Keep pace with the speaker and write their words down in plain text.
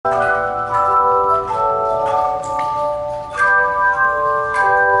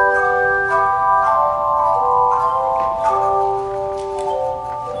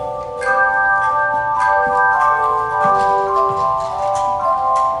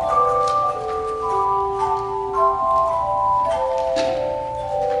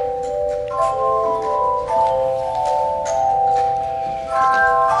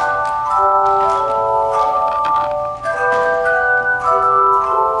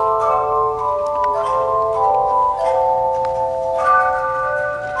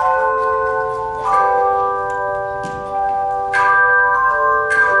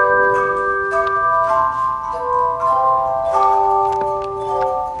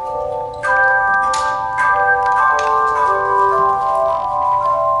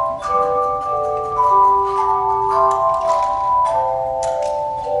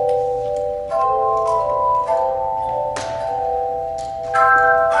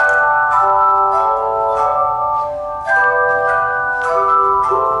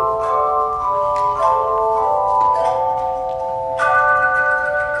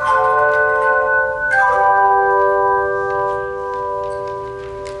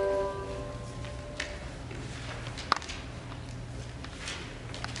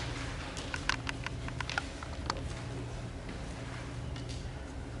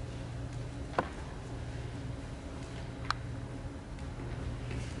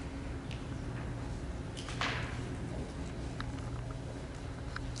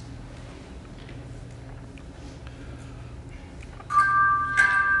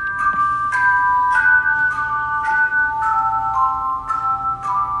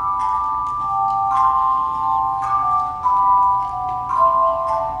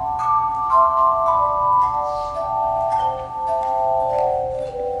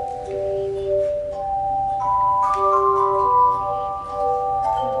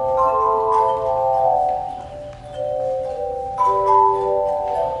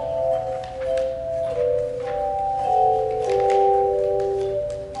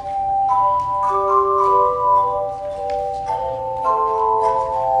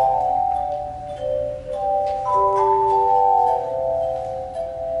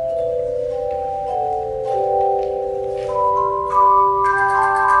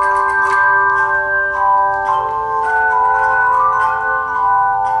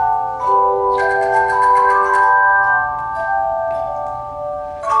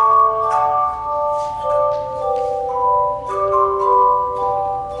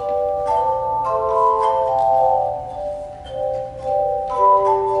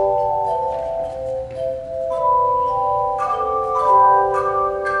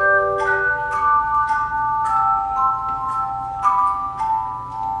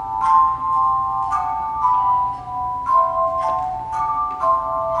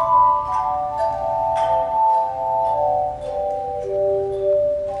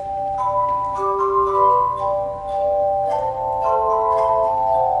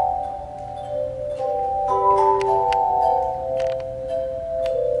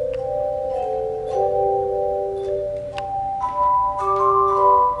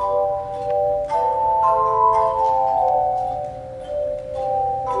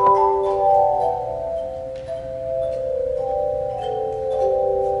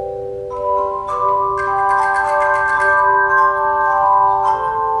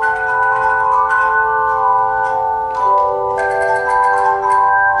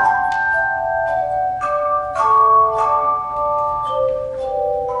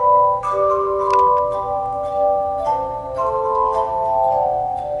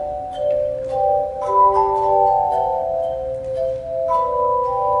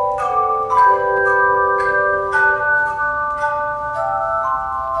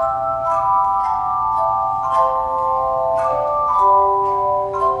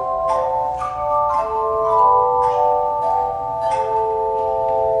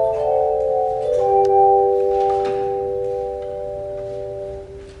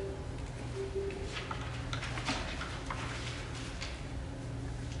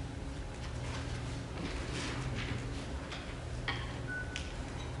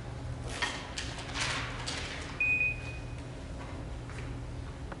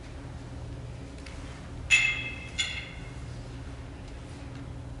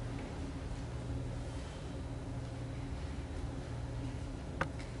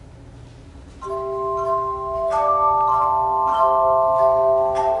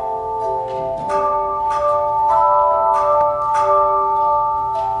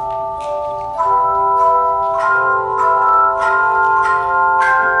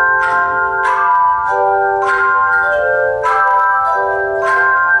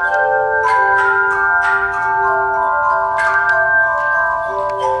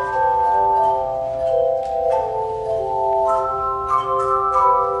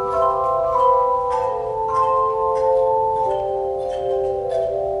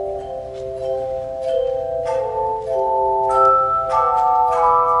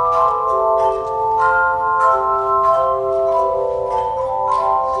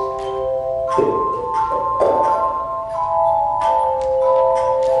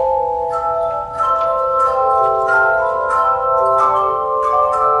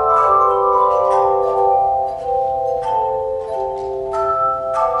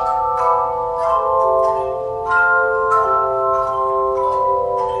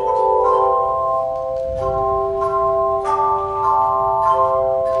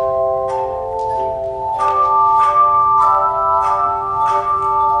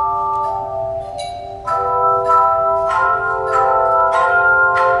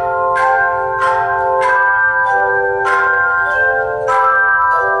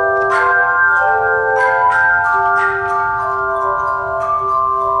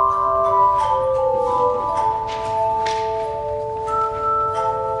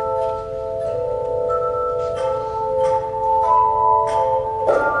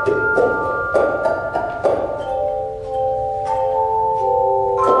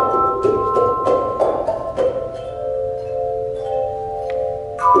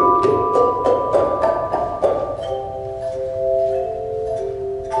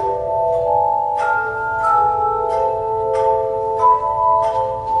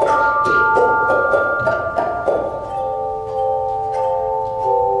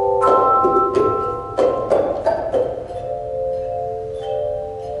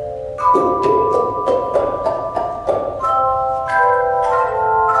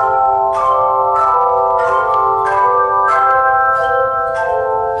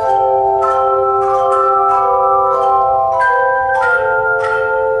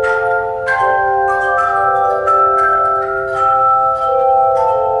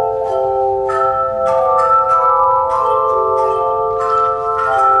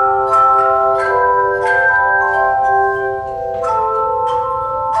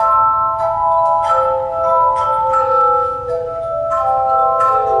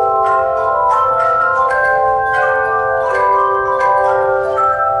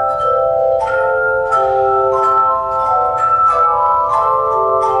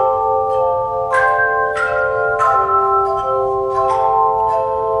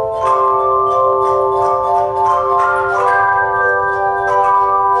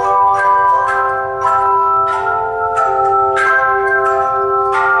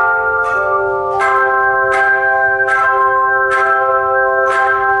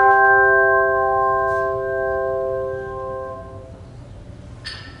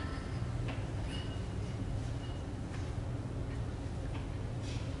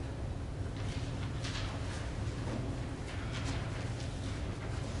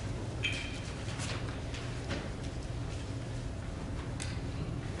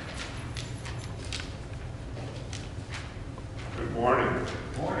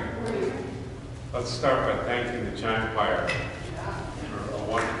Let's start by thanking the Giant Choir for a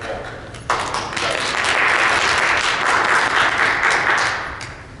wonderful.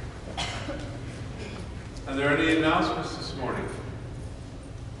 Are there any announcements this morning?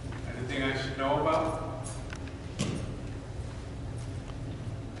 Anything I should know about?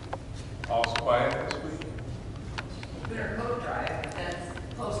 All's quiet this week? Their coat drive that's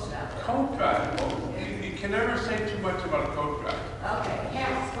posted out there. Coat drive. Well, you can never say too much about a coat drive. Okay,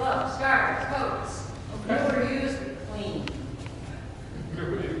 hats, gloves, scarves, coats. Okay. New or used, but clean.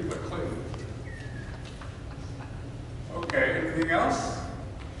 Everybody but clean. Okay, anything else?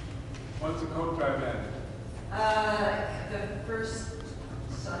 When's the coat drive end? The first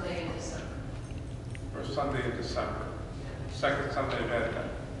Sunday in December. First Sunday in December. Second Sunday of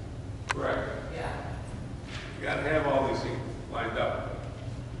Advent. Correct. Yeah. You gotta have all these things lined up.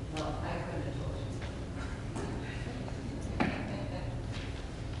 Well, I couldn't have told you.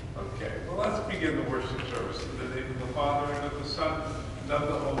 Okay, well, let's begin the worship service in the name of the Father, and of the Son, and of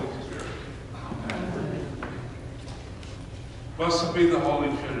the Holy Spirit. Amen. Blessed be the Holy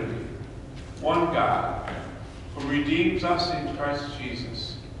Trinity, one God, who redeems us in Christ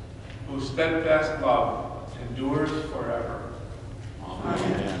Jesus, whose steadfast love endures forever.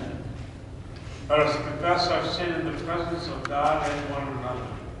 Amen. Let us confess our sin in the presence of God and one another.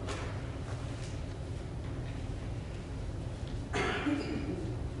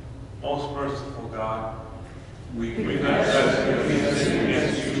 Most merciful God, we confess that we have sinned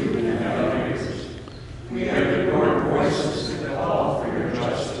against you in our ways. We have ignored voices that call for your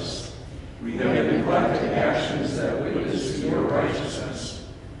justice. We have neglected actions that witness to your righteousness.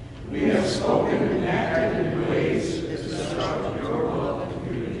 We have spoken and acted in ways that disrupt your love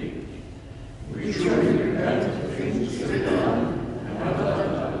and unity. We truly repent of the things we have done and have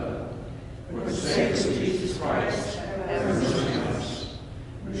undone. For the sake of Jesus Christ, have mercy on us.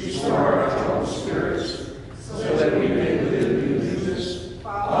 Restore our troubled spirits, so that we may live in newness,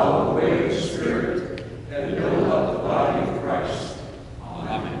 follow the way of the Spirit, and build up the body of Christ.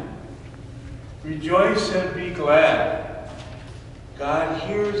 Amen. Rejoice and be glad. God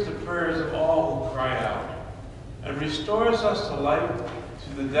hears the prayers of all who cry out, and restores us to life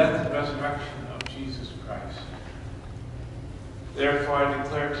through the death and resurrection of Jesus Christ. Therefore I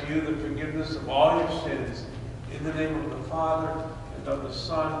declare to you the forgiveness of all your sins, in the name of the Father, and of the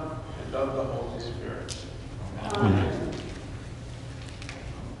Son, and of the Holy Spirit. Amen.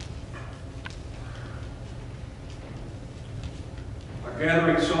 Our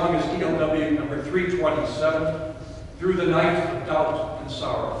gathering song is ELW number 327, Through the Night of Doubt and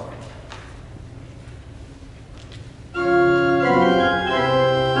Sorrow. Oh,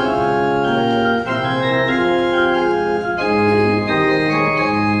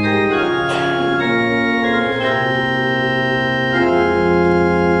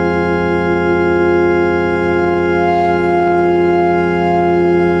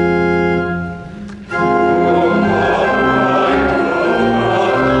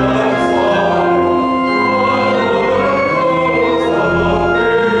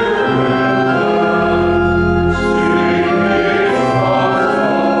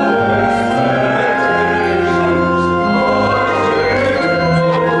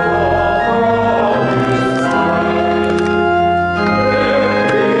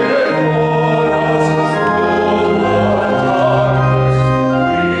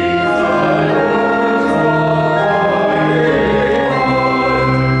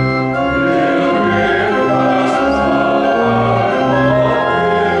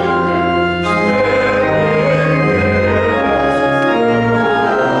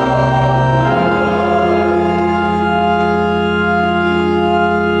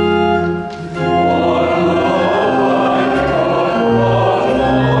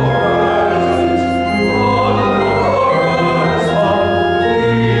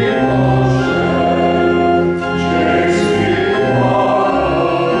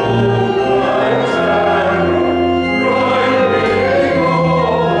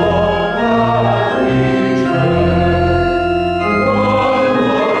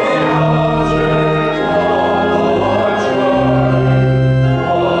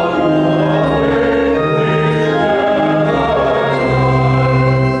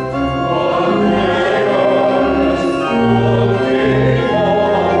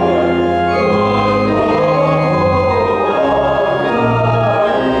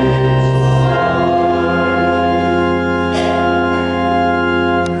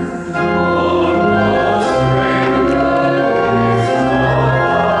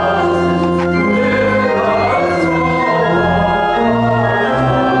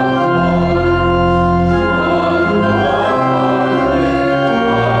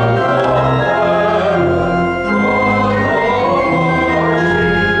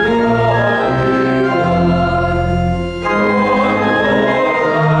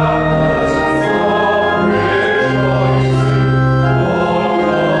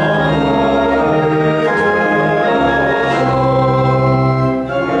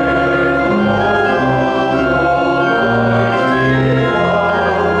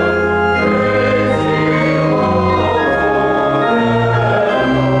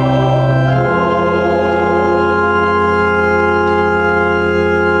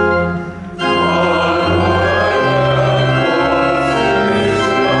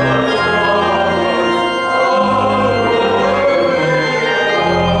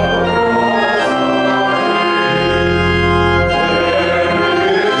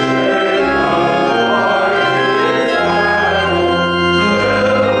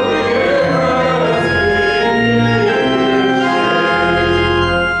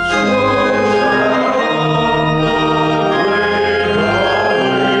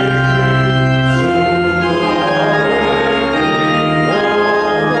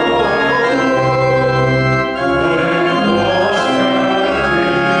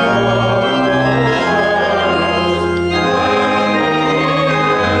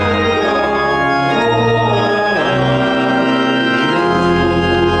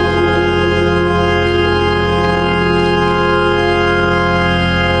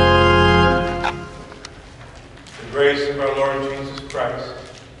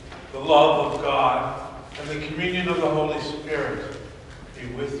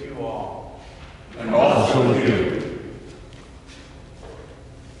 with you all. And also with you.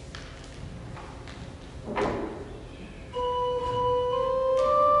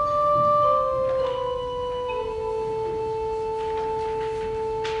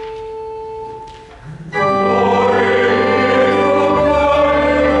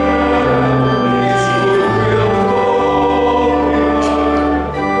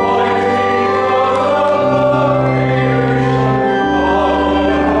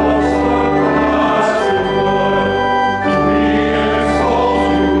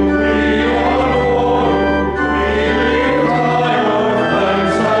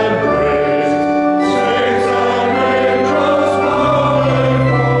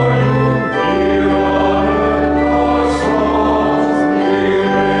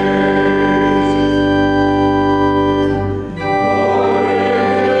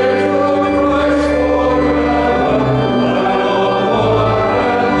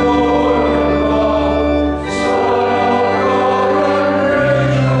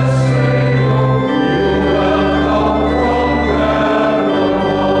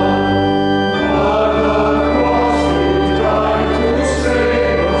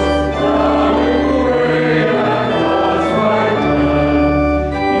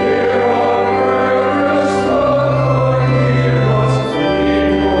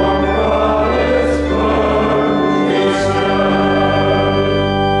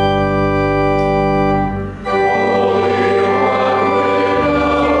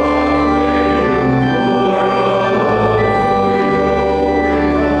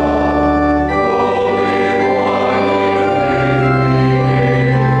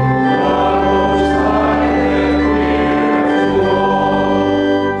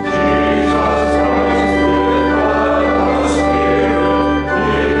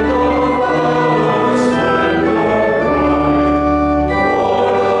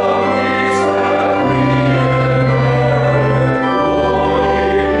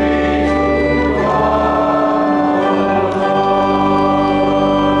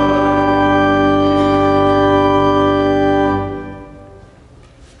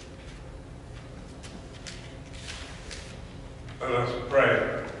 Let us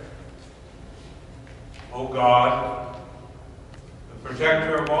pray. O God, the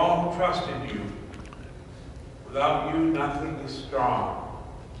protector of all who trust in you, without you nothing is strong,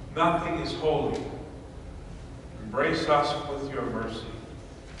 nothing is holy. Embrace us with your mercy,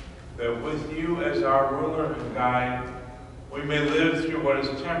 that with you as our ruler and guide, we may live through what is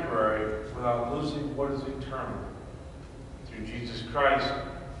temporary without losing what is eternal. Through Jesus Christ,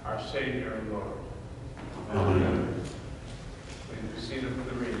 our Savior and Lord. Amen. Please be seated for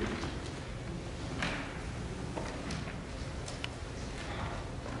the readings.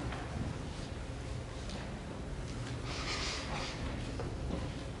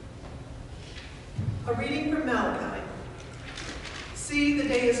 A reading from Malachi. See, the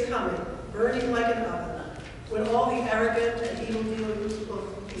day is coming, burning like an oven, when all the arrogant and evildoers will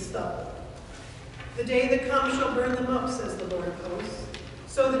be stubble. The day that comes shall burn them up, says the Lord of hosts,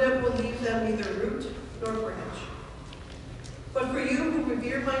 so that it will leave them neither root nor branch. But for you who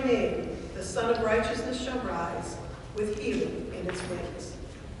revere my name, the Son of Righteousness shall rise, with healing in its wings.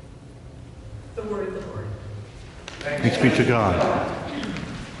 The word of the Lord. Thanks be to God.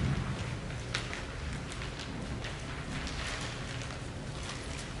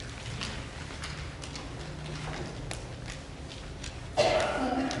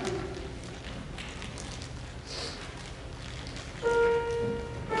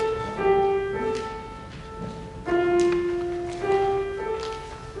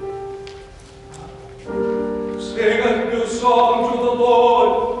 Sing a new song to the Lord,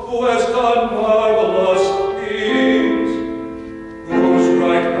 who has done marvelous things, whose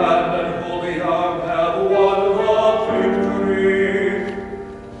right hand and holy arm have won the victory.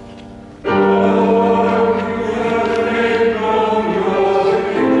 Lord, you have made known your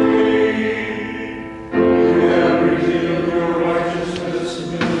decree. You have revealed your righteousness in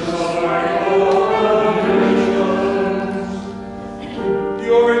the sight of the nations.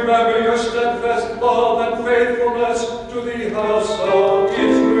 You remember your steadfast love and faithfulness to the house of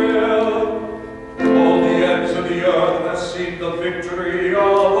Israel. All the ends of the earth have seen the victory of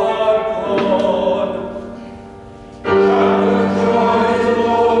our God. And the joy of the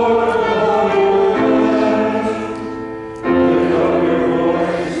Lord of hosts, lift up your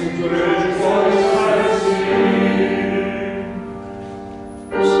voice to rejoice and sing.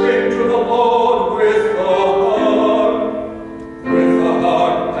 Sing to the Lord with the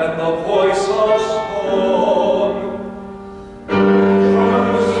harp and the voice of song. From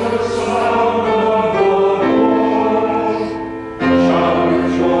the sound of the Lord, shout with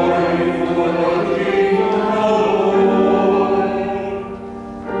joy.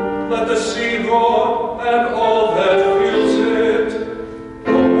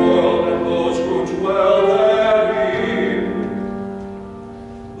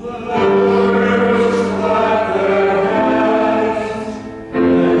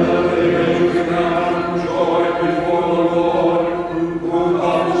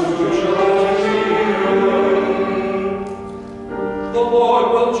 Lord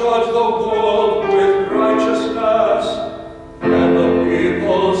will judge the world with righteousness, and the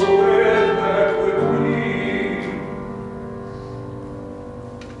peoples with equity.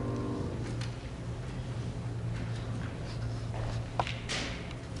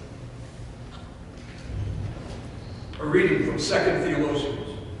 A reading from 2 Theologians.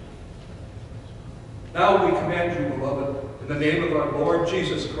 Now we command you, beloved, in the name of our Lord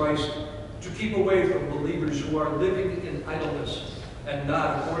Jesus Christ, to keep away from believers who are living in idleness and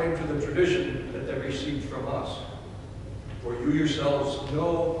not according to the tradition that they received from us. For you yourselves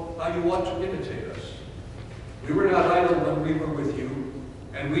know how you ought to imitate us. We were not idle when we were with you,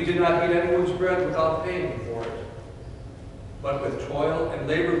 and we did not eat anyone's bread without paying for it. But with toil and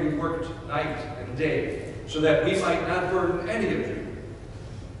labor we worked night and day, so that we might not burden any of you.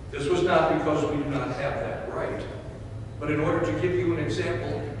 This was not because we do not have that right, but in order to give you an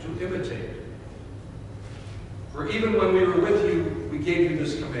example to imitate. For even when we were with you, we gave you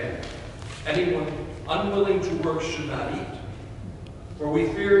this command: anyone unwilling to work should not eat. For we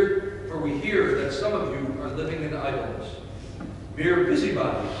hear that some of you are living in idleness, mere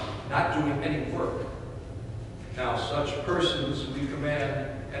busybodies, not doing any work. Now such persons we command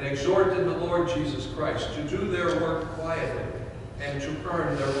and exhort in the Lord Jesus Christ to do their work quietly and to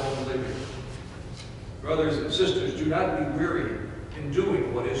earn their own living. Brothers and sisters, do not be weary in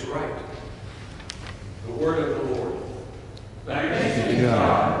doing what is right. The word of the Lord. Thanks be to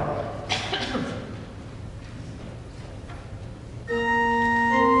God.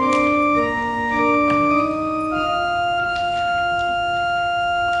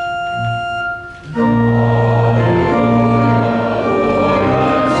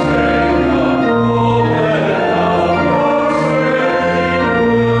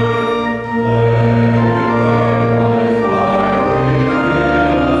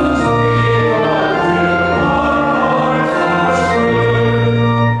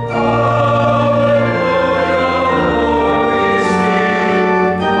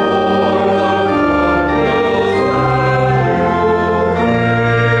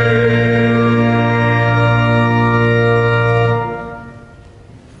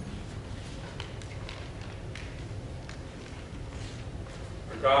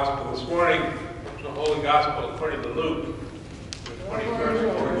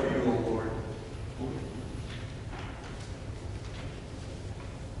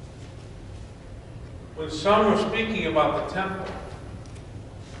 When some were speaking about the temple,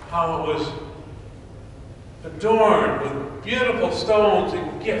 how it was adorned with beautiful stones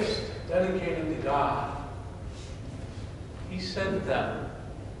and gifts dedicated to God, he said to them,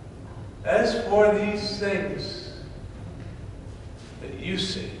 "As for these things that you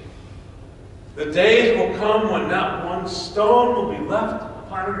see, the days will come when not one stone will be left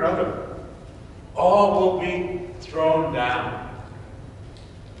upon another. All will be thrown down."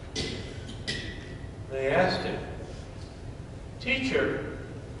 They asked him, "Teacher,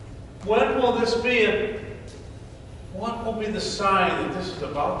 when will this be, and what will be the sign that this is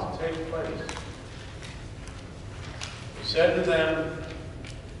about to take place?" He said to them,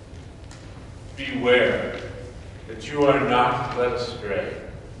 "Beware that you are not led astray.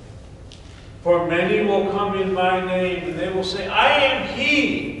 For many will come in my name, and they will say, 'I am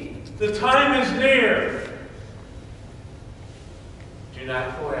he. The time is near.' Do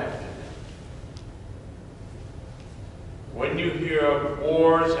not go after them. When you hear of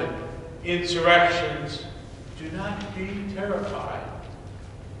wars and insurrections, do not be terrified.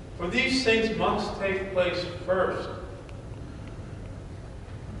 For these things must take place first.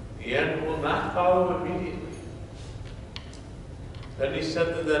 The end will not follow immediately." Then he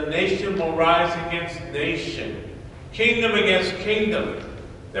said that the nation will rise against nation, kingdom against kingdom.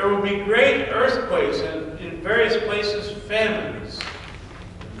 There will be great earthquakes and in various places famines,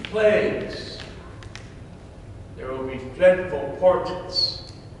 and plagues. There will be dreadful portents,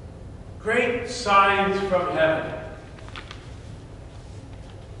 great signs from heaven.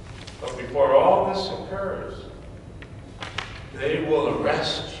 But before all this occurs, they will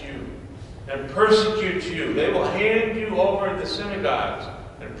arrest you and persecute you. They will hand you over to the synagogues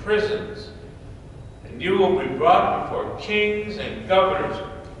and prisons, and you will be brought before kings and governors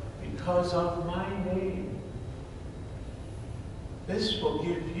because of my name. This will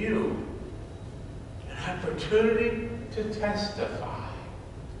give you an opportunity to testify.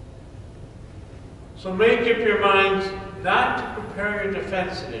 So make up your minds not to prepare your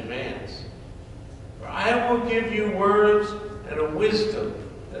defense in advance. For I will give you words and a wisdom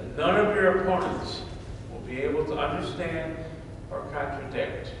that none of your opponents will be able to understand or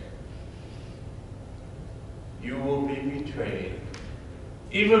contradict. You will be betrayed,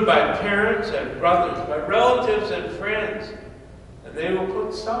 even by parents and brothers, by relatives and friends, And they will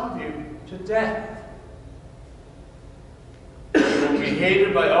put some of you to death. You will be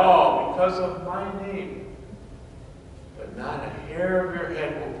hated by all because of my name. But not a hair of your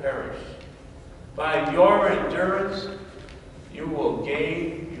head will perish. By your endurance, you will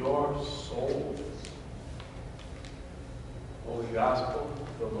gain your soul. Holy Gospel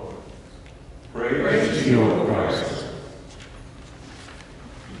of the Lord. Praise to you, O Christ.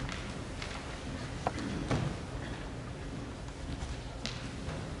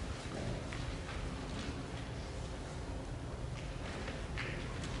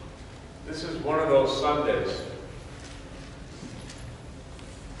 This is one of those Sundays.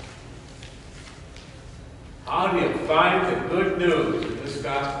 How do you find the good news in this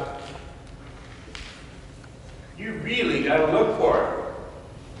gospel? You really got to look for it.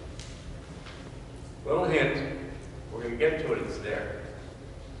 Little hint, we're going to get to it, it's there.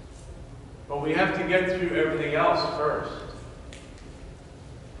 But we have to get through everything else first.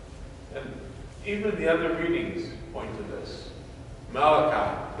 And even the other readings point to this.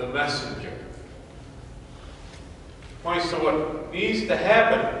 Malachi, the messenger, points to what needs to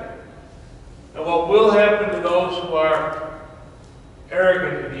happen and what will happen to those who are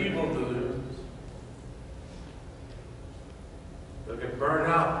arrogant and evildoers. They'll get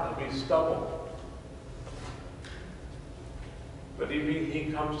burned out, they'll be stubble. But even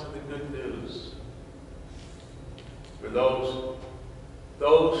he comes to the good news for those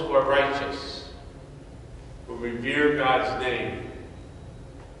who are righteous, who revere God's name.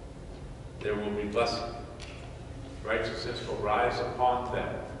 There will be blessing. Righteousness will rise upon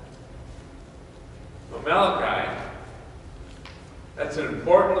them. Well, Malachi, that's an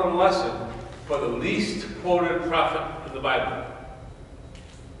important little lesson for the least quoted prophet in the Bible.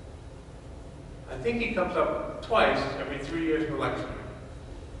 I think he comes up twice every 3 years in the lectionary.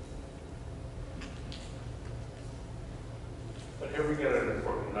 But here we get an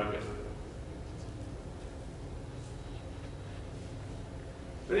important nugget.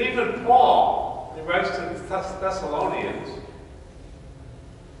 But even Paul, he writes to the Thessalonians,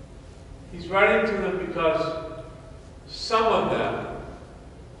 he's writing to them because some of them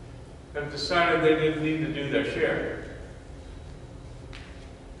have decided they didn't need to do their share.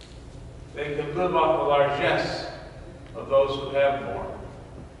 They can live off the largesse of those who have more.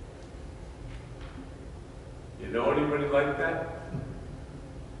 You know anybody like that?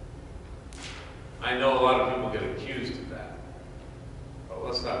 I know a lot of people get accused of that. But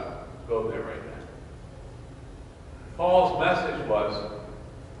let's not go there right now. Paul's message was,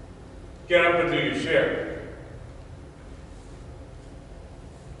 get up and do your share.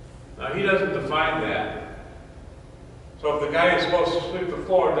 Now he doesn't define that. So if the guy who's supposed to sweep the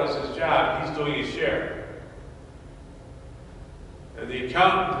floor does his job, he's doing his share. And the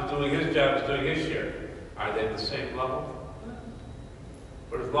accountant who's doing his job is doing his share. Are they at the same level?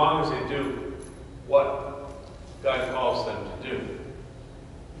 But as long as they do what God calls them to do.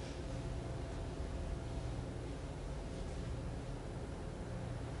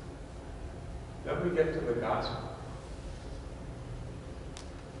 Then we get to the gospel.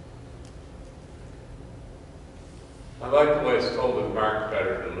 I like the way it's told in Mark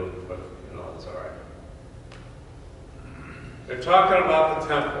better than Luke, but you know, it's all right. They're talking about the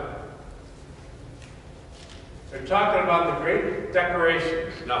temple. They're talking about the great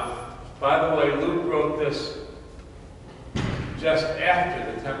decorations. Now, by the way, Luke wrote this just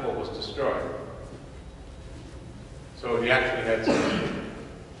after the temple was destroyed. So he actually had some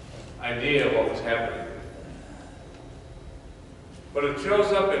idea of what was happening. But it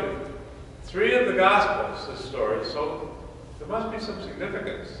shows up in 3 of the Gospels, this story, so there must be some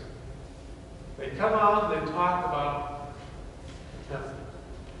significance. They come out and they talk about the temple.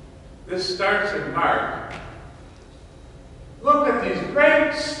 This starts in Mark. Look at these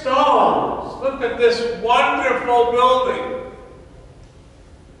great stones. Look at this wonderful building.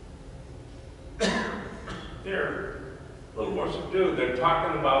 They're a little more subdued. They're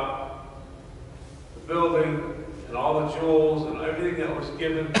talking about the building and all the jewels and everything that was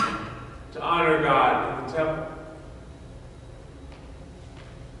given to honor God in the temple.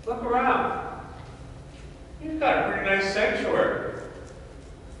 Look around. You've got a pretty nice sanctuary.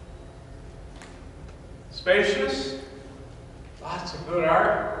 Spacious. Lots of good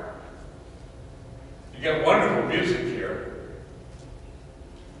art. You get wonderful music here.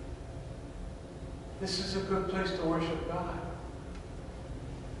 This is a good place to worship God.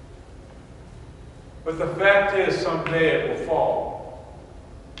 But the fact is, someday it will fall.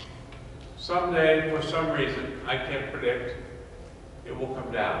 Someday, for some reason, I can't predict, it will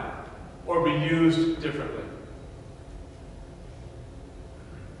come down or be used differently.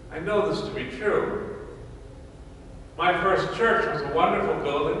 I know this to be true. My first church was a wonderful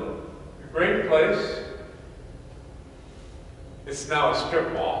building, a great place. It's now a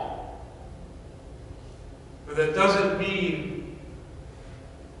strip mall. But that doesn't mean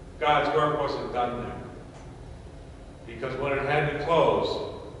God's work wasn't done there. Because when it had to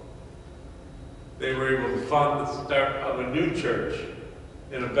close, they were able to fund the start of a new church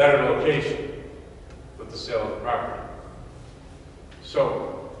in a better location with the sale of the property.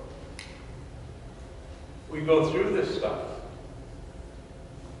 So, we go through this stuff.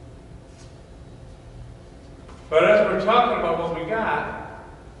 But as we're talking about what we got,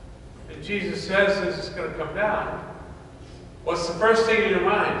 and Jesus says this is going to come down, what's the first thing in your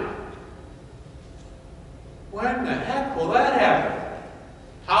mind? When the heck will that happen?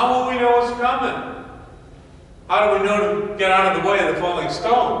 How will we know it's coming? How do we know to get out of the way of the falling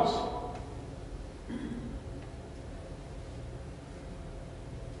stones? And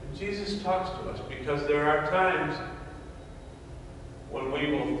Jesus talks to us because there are times when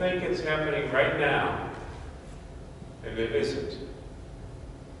we will think it's happening right now, and it isn't.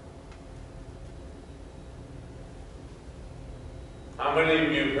 How many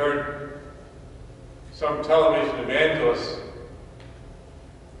of you have heard some television evangelist?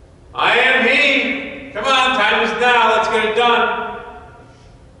 I am he! Come on, time is now, let's get it done.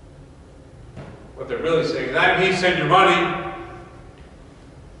 What they're really saying is, I'm he, send your money.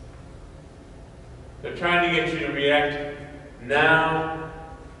 They're trying to get you to react now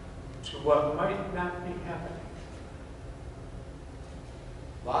to what might not be happening.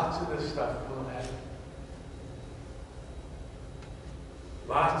 Lots of this stuff will happen.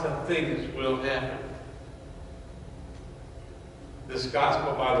 Lots of things will happen. This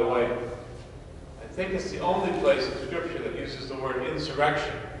gospel, by the way, I think it's the only place in Scripture that uses the word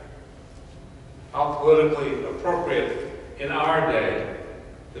insurrection. How politically appropriate in our day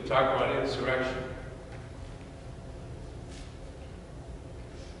to talk about insurrection.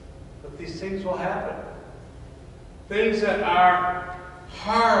 But these things will happen. Things that are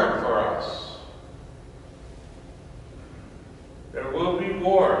hard for us. There will be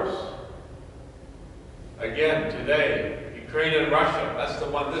wars. Again, today, Ukraine and Russia, that's the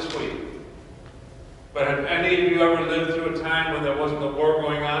one this week. But have any of you ever lived through a time when there wasn't a war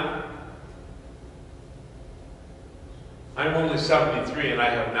going on? I'm only 73 and I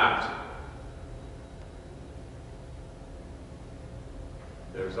have not.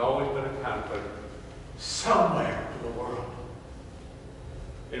 There's always been a conflict somewhere in the world.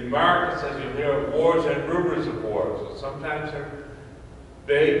 In Mark, it says you'll hear of wars and rumors of wars. And sometimes they're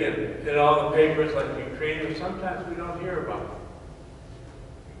big and in all the papers like Ukraine, or sometimes we don't hear about them.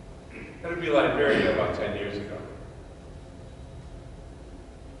 That'd be Liberia about 10 years ago.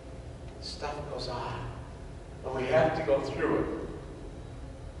 Stuff goes on. And we have to go through it.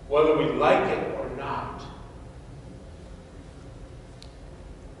 Whether we like it or not.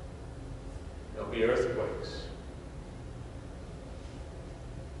 There'll be earthquakes.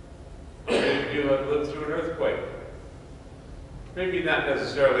 Many of you have lived through an earthquake. Maybe not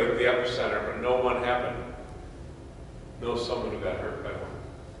necessarily the epicenter, but know one happened. Know someone who got hurt by one.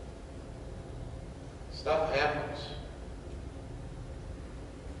 Stuff happens.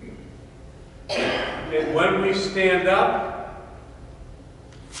 And when we stand up,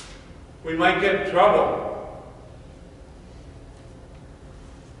 we might get in trouble.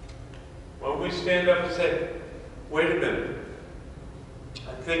 When we stand up and say, wait a minute,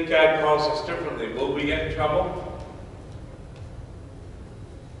 I think God calls us differently. Will we get in trouble?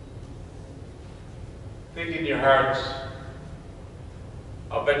 Think in your hearts.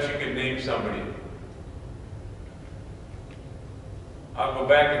 I'll bet you can name somebody. I'll go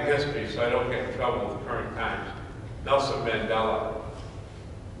back in history so I don't get in trouble with current times. Nelson Mandela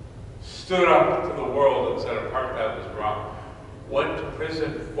stood up to the world and said apartheid was wrong. Went to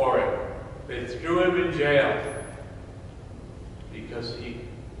prison for it. They threw him in jail because he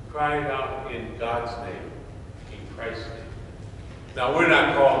cried out in God's name, in Christ's name. Now we're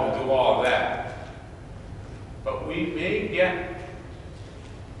not called to do all of that, but we may get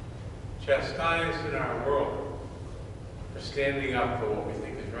chastised in our world for standing up for what we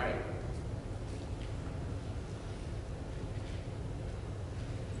think is right.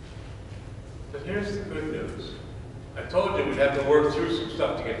 But here's the good news. I told you we'd have to work through some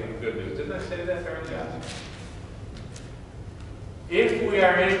stuff to get to the good news. Didn't I say that early on? If we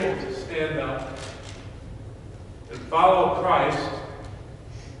are able to stand up and follow Christ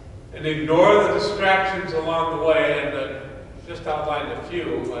and ignore the distractions along the way, and just outlined a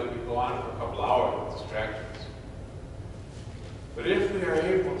few, like we go on for a couple hours with distractions. But if we are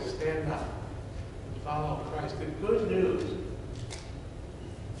able to stand up and follow Christ, the good news,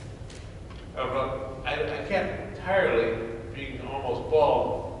 I can't entirely, being almost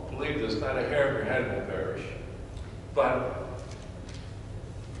bald, believe this, not a hair of your head will perish. But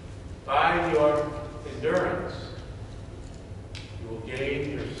by your endurance, you will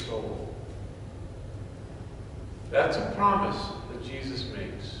gain your soul. That's a promise that Jesus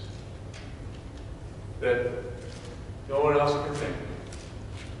makes, that no one else can make.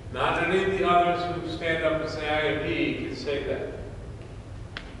 Not any of the others who stand up and say, I am he, can say that.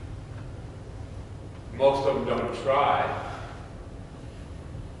 Most of them don't try.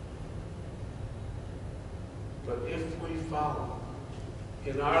 But if we follow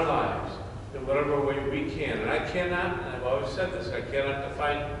in our lives, in whatever way we can, and I cannot, and I've always said this, I cannot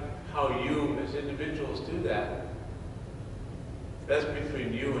define how you as individuals do that. That's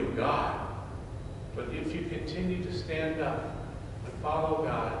between you and God. But if you continue to stand up and follow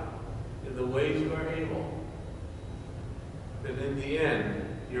God in the ways you are able, then in the end,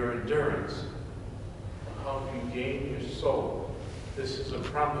 your endurance will help you gain your soul. This is a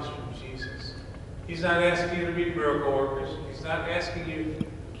promise from Jesus. He's not asking you to be miracle workers. He's not asking you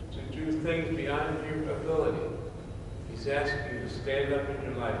to do things beyond your ability. He's asking you to stand up in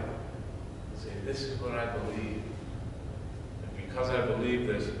your life and say, this is what I believe. And because I believe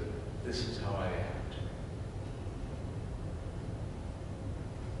this, this is how I act.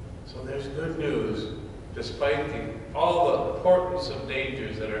 So there's good news, despite all the importance of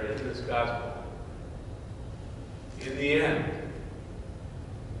dangers that are in this gospel. In the end,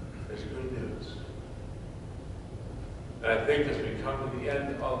 there's good news. And I think as we come to the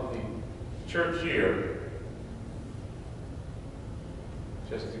end of the church year,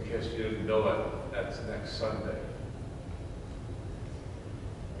 just in case you didn't know it, that's next Sunday.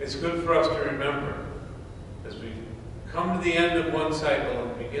 It's good for us to remember as we come to the end of one cycle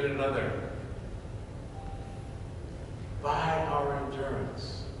and begin another. By our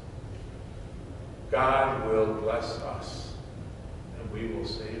endurance, God will bless us and we will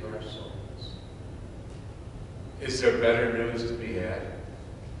save our souls. Is there better news to be had?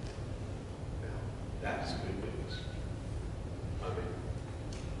 No, that's good news. Amen.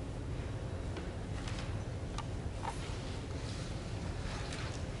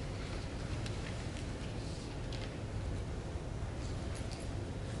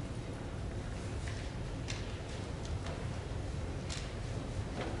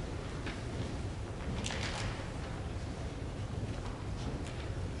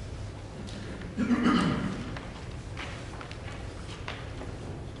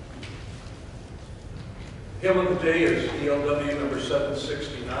 Hymn of the day is ELW number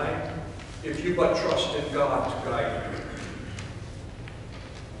 769, If You But Trust in God to Guide You.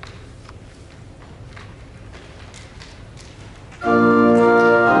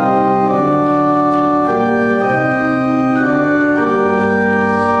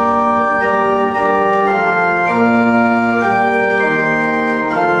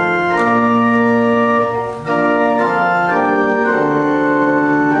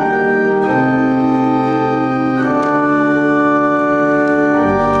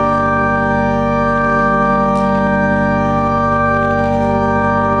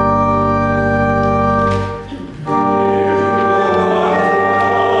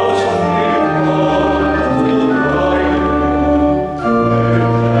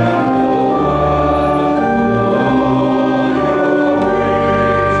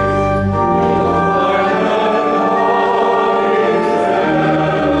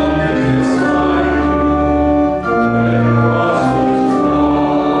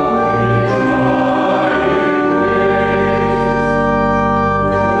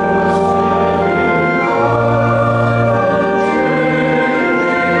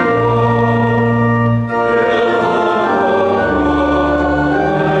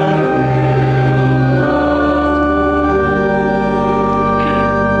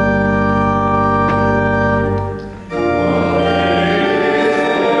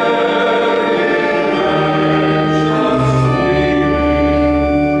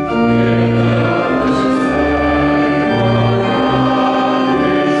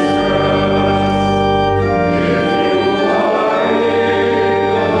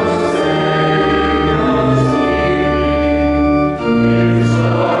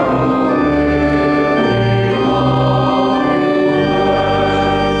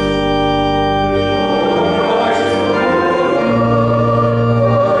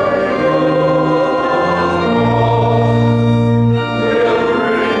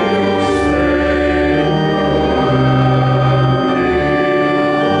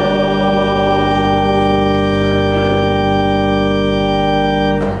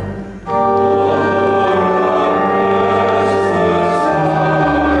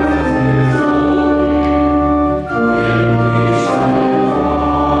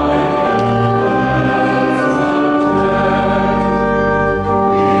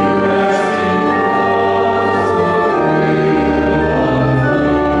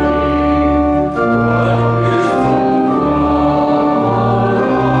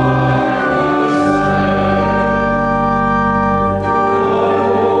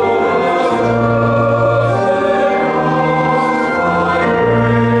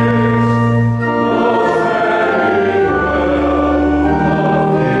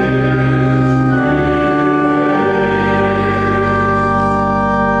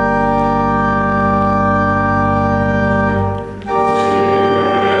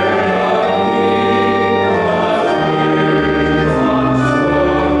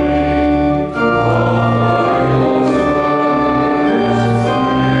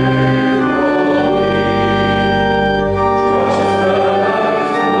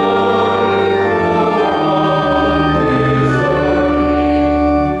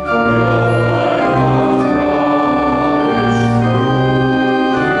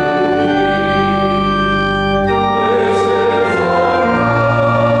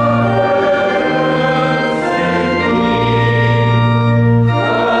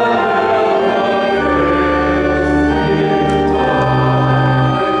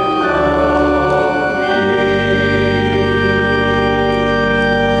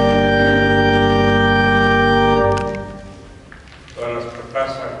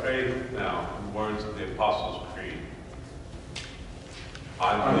 faith now in the words of the Apostles' Creed.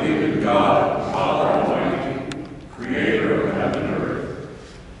 I believe in God, Father Almighty, creator of heaven and earth.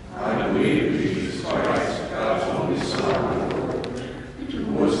 I believe in Jesus Christ, God's only Son, our Lord,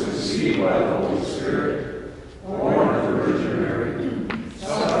 who was conceived by the Holy Spirit, born of the Virgin Mary,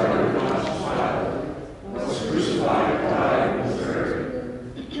 suffered under Pontius Pilate, was crucified, died, and was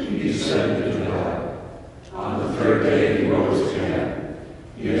buried. He descended into hell. On the third day he rose again.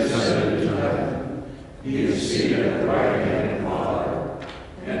 He ascended into heaven. He is seated at the right hand of the Father,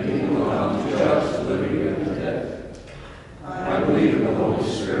 and he will come to judge the living and the dead. I believe in the Holy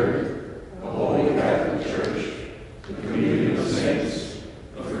Spirit, the Holy Catholic Church, the communion of saints,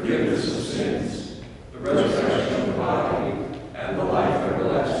 the forgiveness of sins, the resurrection of the body, and the life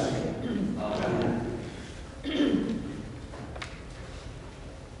everlasting. Amen.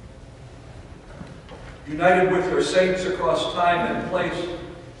 United with your saints across time and place,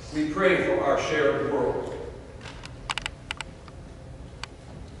 we pray for our shared world.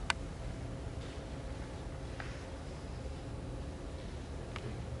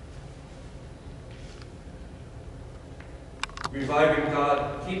 Reviving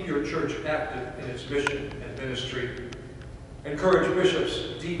God, keep your church active in its mission and ministry. Encourage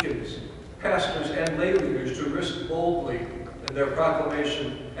bishops, deacons, pastors, and lay leaders to risk boldly in their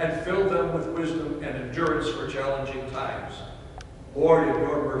proclamation and fill them with wisdom and endurance for challenging times. Lord, in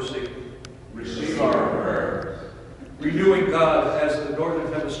your mercy, Receive our prayer. renewing God as the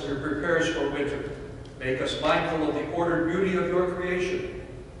northern hemisphere prepares for winter, make us mindful of the ordered beauty of your creation.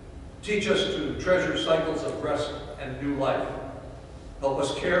 Teach us to treasure cycles of rest and new life. Help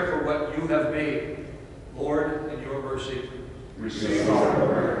us care for what you have made. Lord, in your mercy, Receive our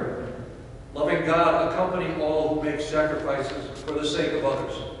prayer. loving God, accompany all who make sacrifices for the sake of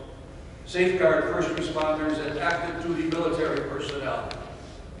others. Safeguard first responders and active duty military personnel.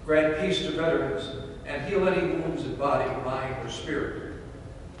 Grant peace to veterans and heal any wounds in body, mind, or spirit.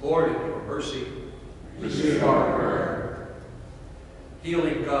 Lord, in your mercy, Receive our prayer.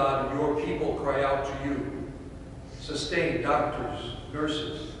 healing God, your people cry out to you. Sustain doctors,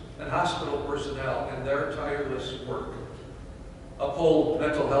 nurses, and hospital personnel in their tireless work. Uphold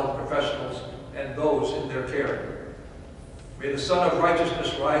mental health professionals and those in their care. May the Sun of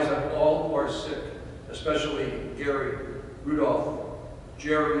Righteousness rise on all who are sick, especially Gary, Rudolph,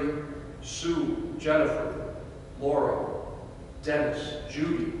 Jerry, Sue, Jennifer, Laura, Dennis,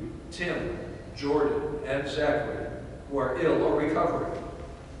 Judy, Tim, Jordan, and Zachary, who are ill or recovering.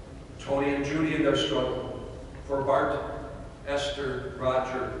 Tony and Judy in their struggle. For Bart, Esther,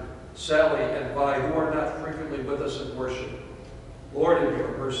 Roger, Sally, and Vi, who are not frequently with us in worship. Lord, in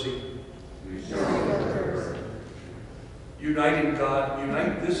your mercy, uniting God,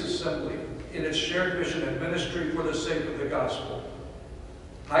 unite this assembly in its shared mission and ministry for the sake of the gospel.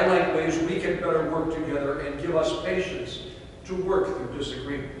 Highlight ways we can better work together and give us patience to work through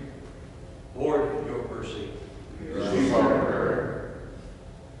disagreement. Lord, in your mercy, Receive our prayer.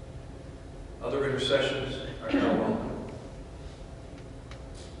 other intercessions are now welcome.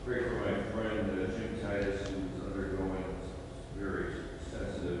 Pray for my friend Jim Titus, who's undergoing very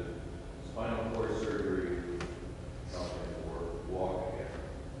sensitive spinal cord surgery, helping for walk again.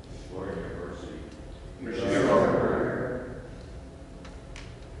 Lord, in your mercy. Receive our prayer.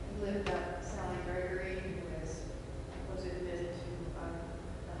 We lift up Sally Gregory, who was admitted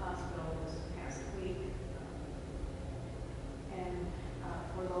to the hospital this past week, and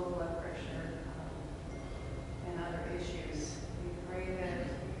for low blood pressure and other issues. We pray that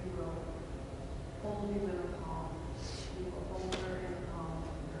you will hold him in the palm. You will hold her in the palm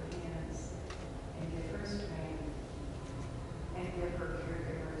of your hands and give her strength and give her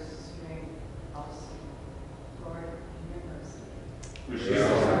caregivers strength also. Lord, in your mercy. Receive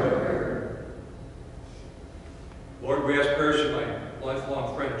our prayer. Lord, we ask prayers for my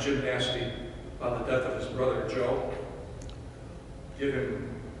lifelong friend Jim Nasty on the death of his brother Joe. Give him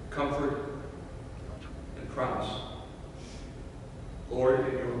comfort and promise. Lord,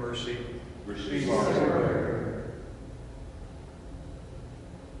 in your mercy, Receive our prayer.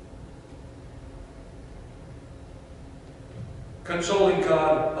 consoling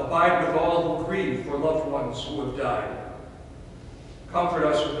God, abide with all who grieve for loved ones who have died. Comfort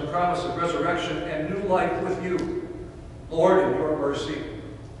us with the promise of resurrection and new life with you. Lord, in your mercy,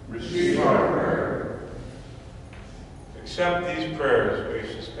 Receive our prayer. Accept these prayers,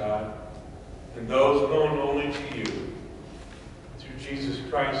 gracious God, and those known only to you, through Jesus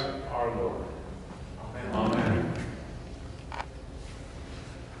Christ our Lord. Amen.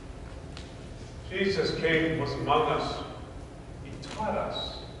 Jesus came and was among us. He taught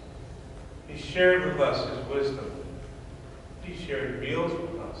us. He shared with us his wisdom. He shared meals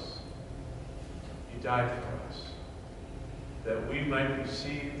with us. He died for us, that we might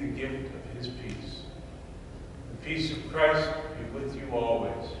receive the gift of his peace. The peace of Christ be with you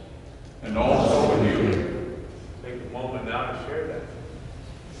always. And also with you. Take a moment now to share that.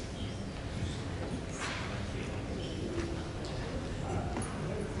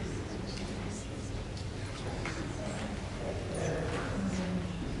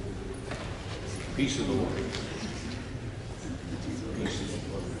 Peace of the Lord. Peace of the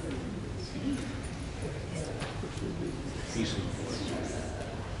Lord. Peace of the Lord.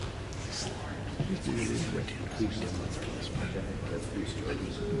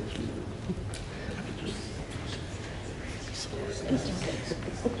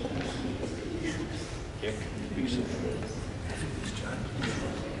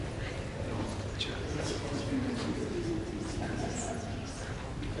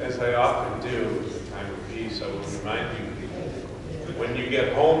 As I often do at the time of peace, I will remind you, when you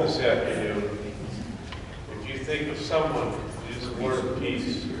get home this afternoon, if you think of someone who needs a word of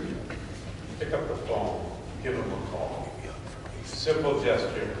peace, pick up the phone, give them a call. Simple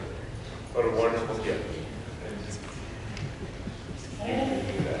gesture, but a wonderful gift. And you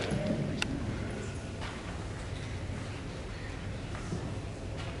can do that.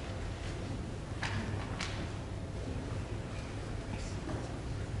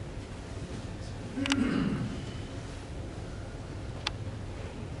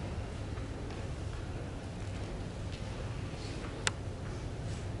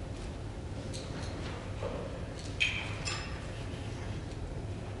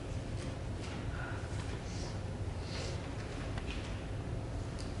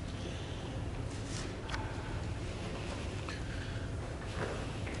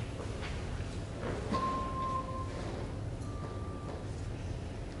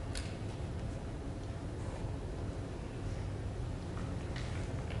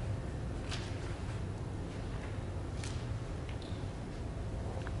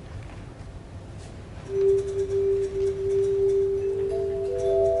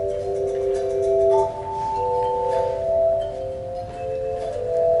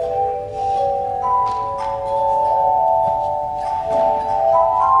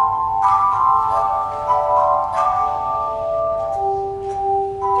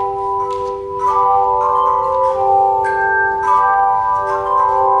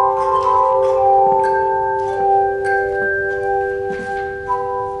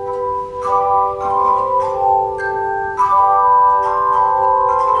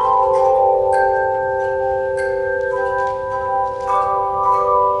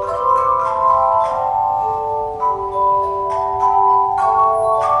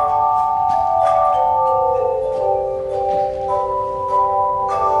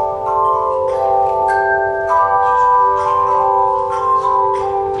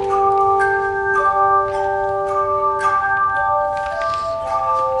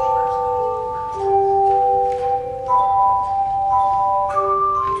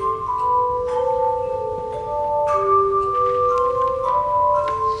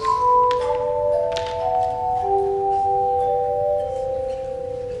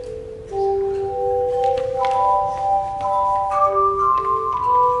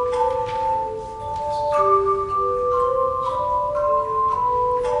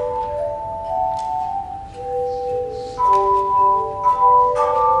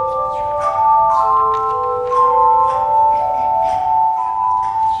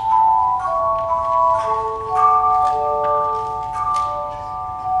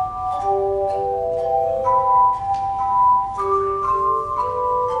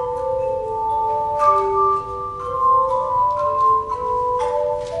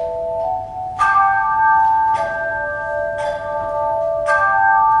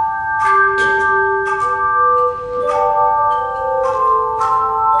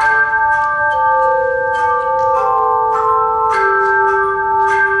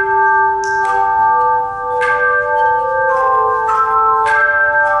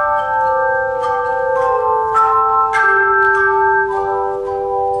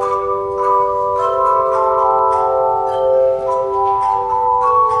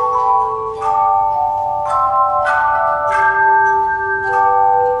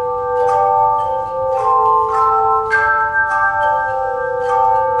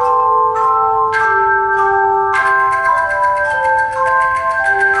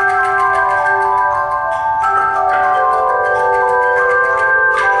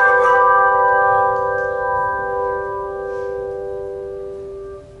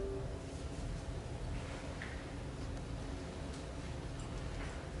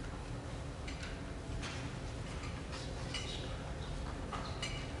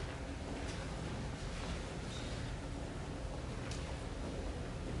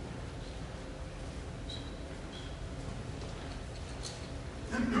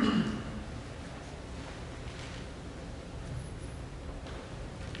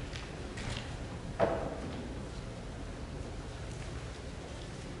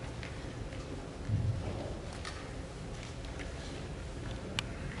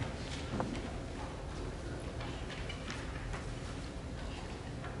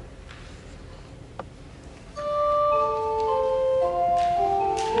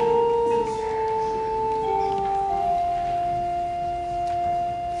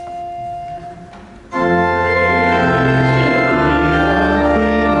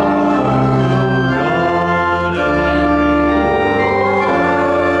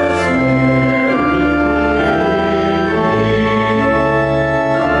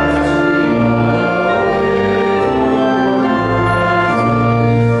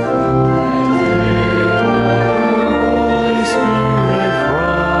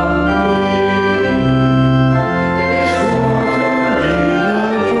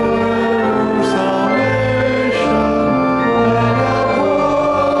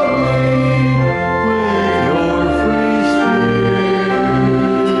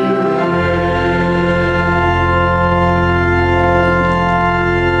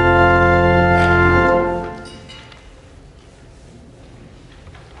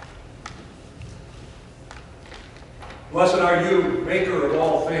 Blessed are you, maker of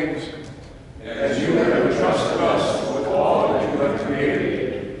all things, As you have entrusted us with all that you have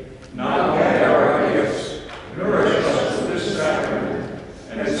created, now gather our gifts, nourish us with this sacrament,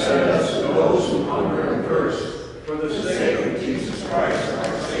 and send us to those who hunger and thirst, for the sake of Jesus Christ,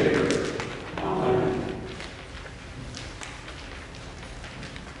 our Savior. Amen.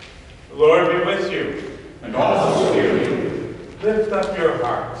 The Lord be with you. And also with you. Lift up your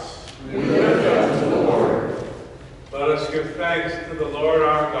hearts. We lift up to the Lord. Let us give thanks to the Lord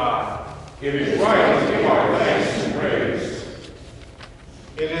our God. It is right to give our thanks and praise.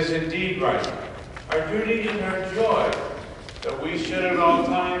 It is indeed right, our duty and our joy, that we should at all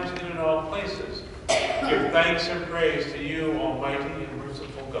times and in all places give thanks and praise to you, Almighty and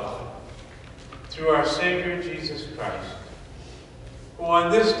merciful God, through our Savior Jesus Christ, who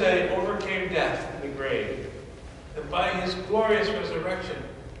on this day overcame death and the grave, and by his glorious resurrection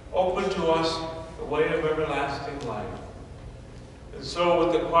opened to us the way of everlasting life. And so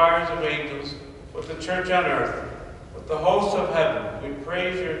with the choirs of angels, with the church on earth, with the hosts of heaven, we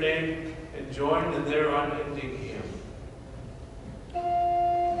praise your name and join in their unending hymn.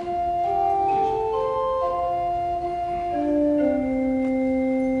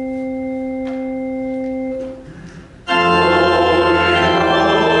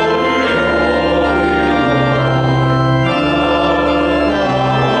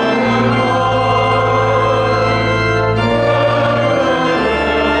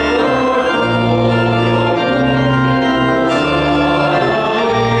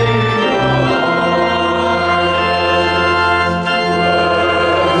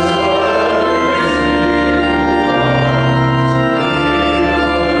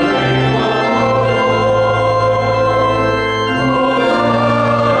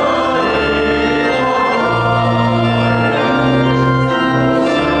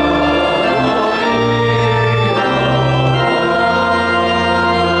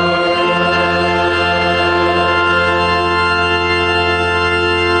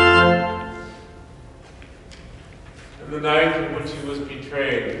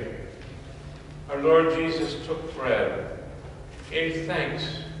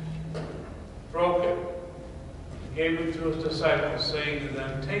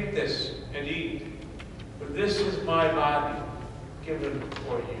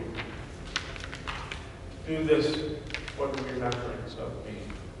 Do this for the remembrance of me.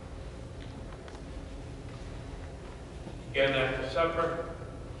 Again, after supper,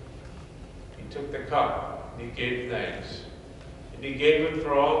 he took the cup and he gave thanks. And he gave it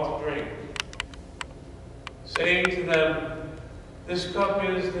for all to drink, saying to them, "This cup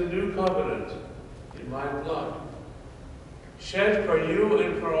is the new covenant in my blood, shed for you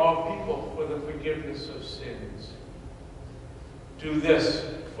and for all people for the forgiveness of sins. Do this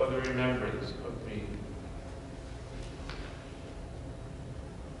for the remembrance of me."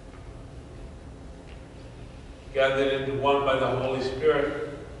 Gathered into one by the Holy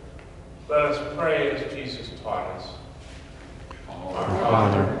Spirit, let us pray as Jesus taught us. Our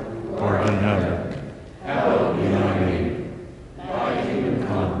Father, who art in heaven, Hallowed be thy name. Thy kingdom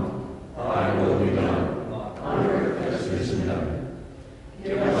come, thy will be done, on earth as it is in heaven.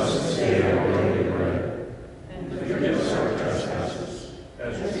 Give us this day our daily bread, and forgive us our trespasses,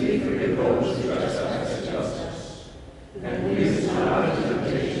 as we forgive those who trespass against us. And lead us not into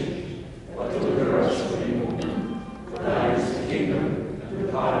temptation, but deliver us from evil. For thine is the kingdom, and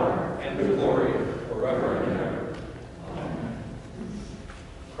the power, and the glory, forever and ever. Amen.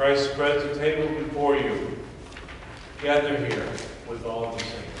 Christ spreads the table before you. Gather here with all the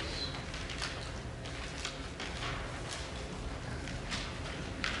saints.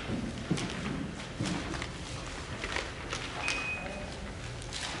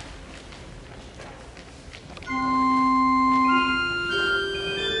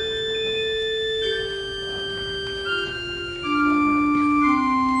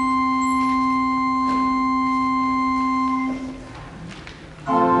 O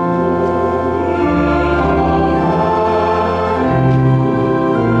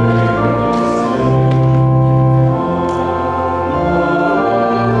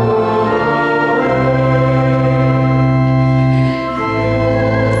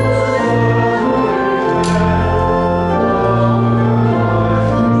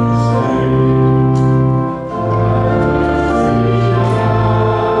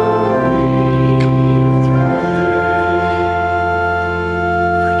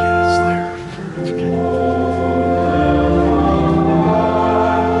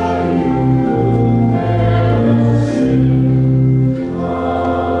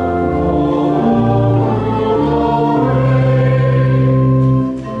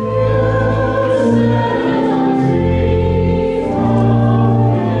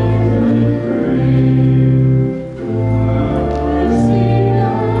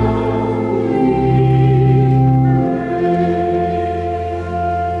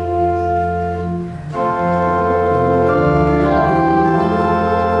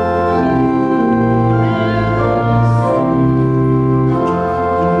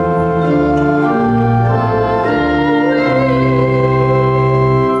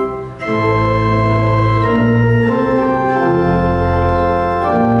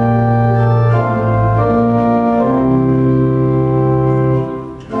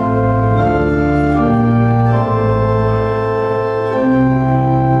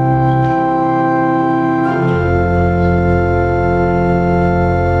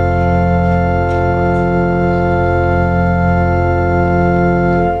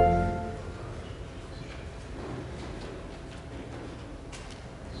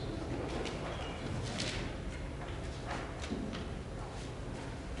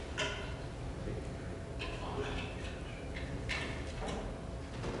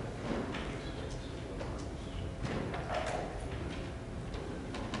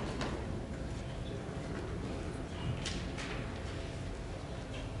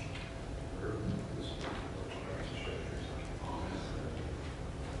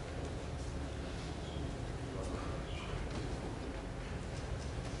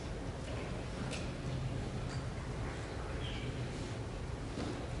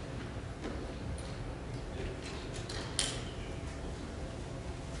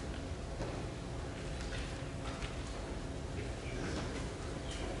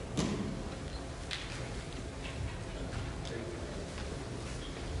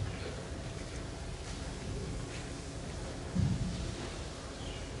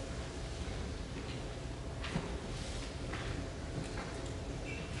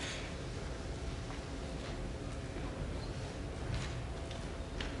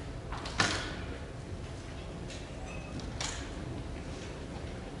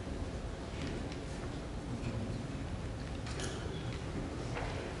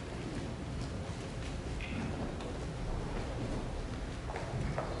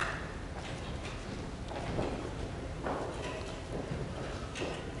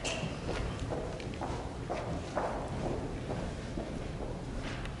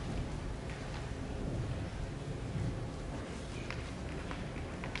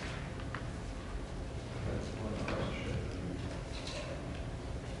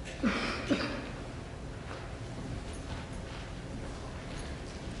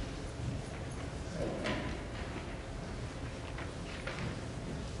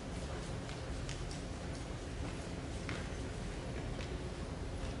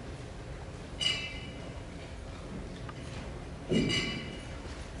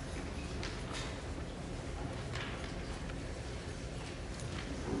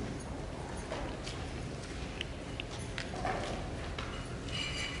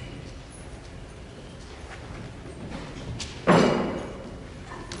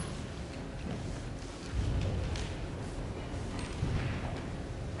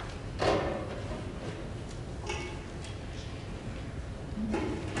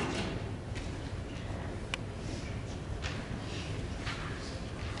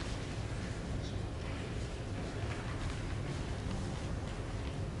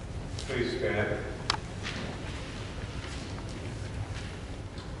stand.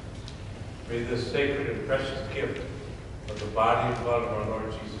 May this sacred and precious gift of the body and blood of our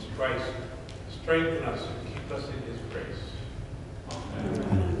Lord Jesus Christ strengthen us and keep us in his grace.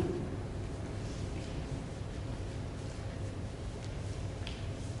 Amen.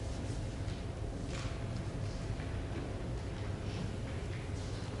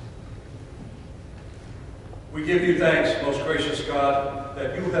 We give you thanks, most gracious God,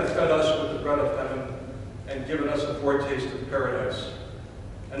 that you have fed us with the bread of heaven and given us a foretaste of paradise.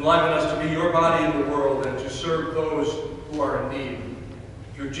 Enliven us to be your body in the world and to serve those who are in need.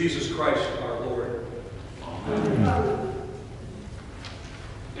 Through Jesus Christ our Lord. Amen.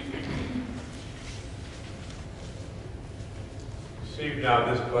 Receive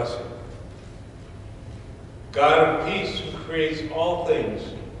now this blessing. God of peace, who creates all things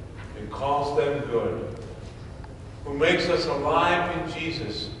and calls them good, who makes us alive in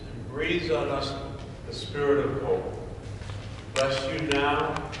Jesus and breathes on us the spirit of hope, bless you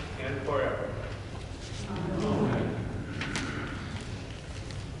now and forever. Amen.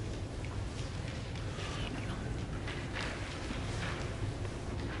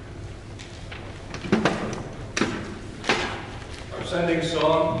 Our sending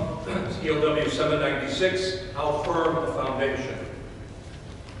song is ELW 796, How Firm a Foundation.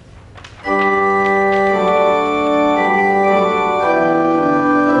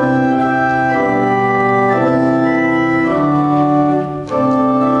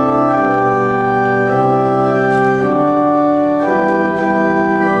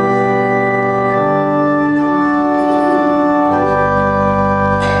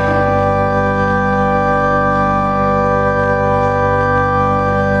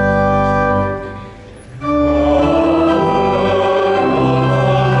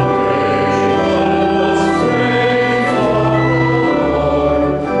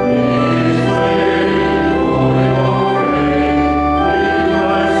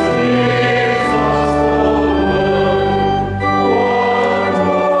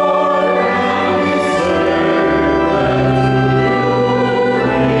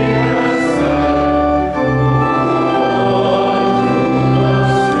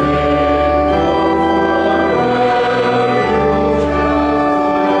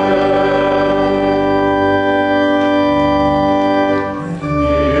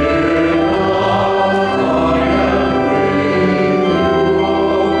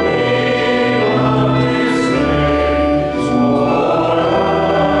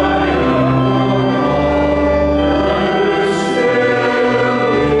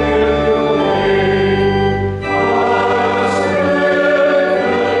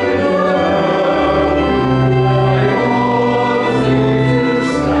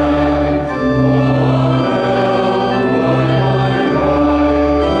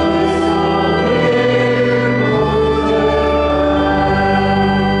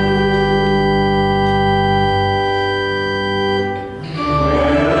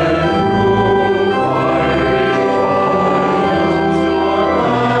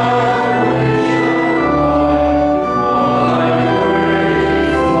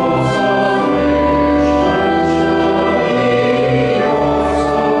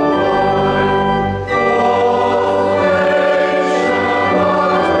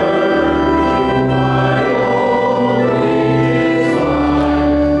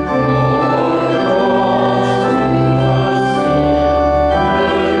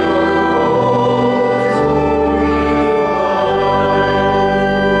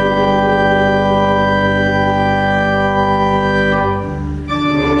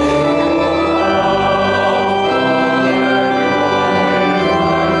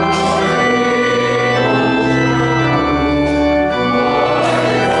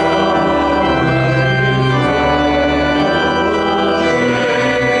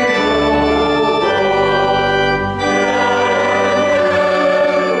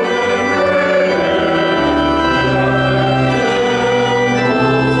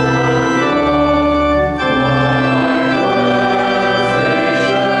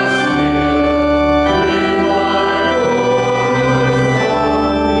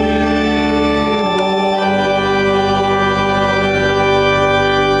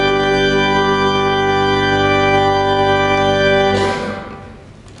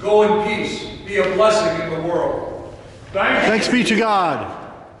 Thanks be to God.